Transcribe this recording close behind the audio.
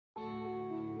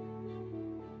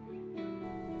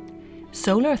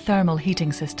Solar thermal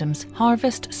heating systems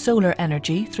harvest solar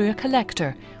energy through a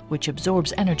collector, which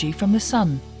absorbs energy from the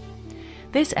sun.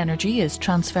 This energy is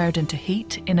transferred into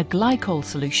heat in a glycol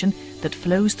solution that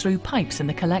flows through pipes in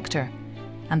the collector,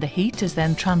 and the heat is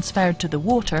then transferred to the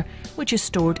water, which is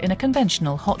stored in a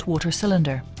conventional hot water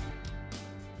cylinder.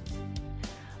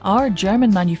 Our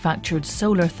German-manufactured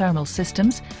solar thermal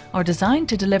systems are designed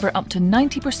to deliver up to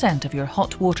 90% of your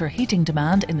hot water heating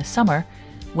demand in the summer,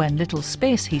 when little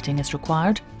space heating is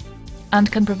required,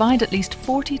 and can provide at least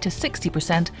 40 to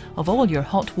 60% of all your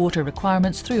hot water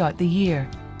requirements throughout the year.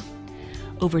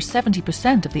 Over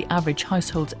 70% of the average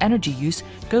household's energy use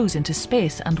goes into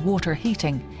space and water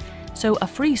heating, so a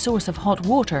free source of hot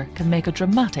water can make a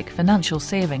dramatic financial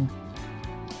saving.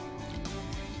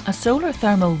 A solar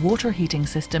thermal water heating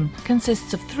system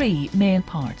consists of 3 main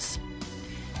parts.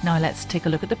 Now let's take a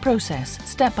look at the process,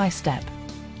 step by step.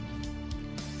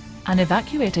 An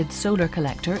evacuated solar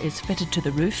collector is fitted to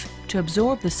the roof to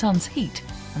absorb the sun's heat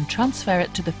and transfer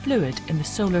it to the fluid in the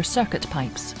solar circuit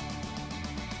pipes.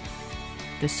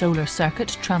 The solar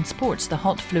circuit transports the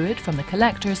hot fluid from the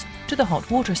collectors to the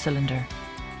hot water cylinder.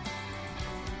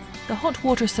 The hot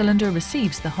water cylinder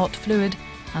receives the hot fluid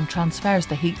and transfers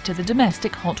the heat to the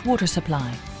domestic hot water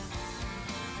supply.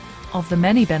 Of the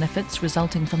many benefits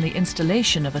resulting from the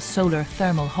installation of a solar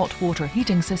thermal hot water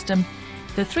heating system,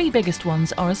 the 3 biggest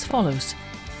ones are as follows.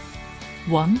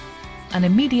 1. An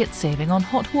immediate saving on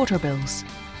hot water bills.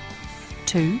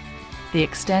 2. The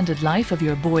extended life of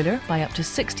your boiler by up to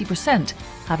 60%,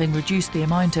 having reduced the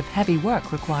amount of heavy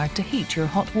work required to heat your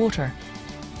hot water.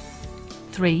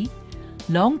 3.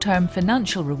 Long-term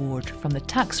financial reward from the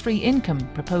tax-free income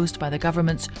proposed by the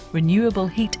government's Renewable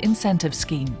Heat Incentive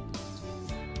Scheme.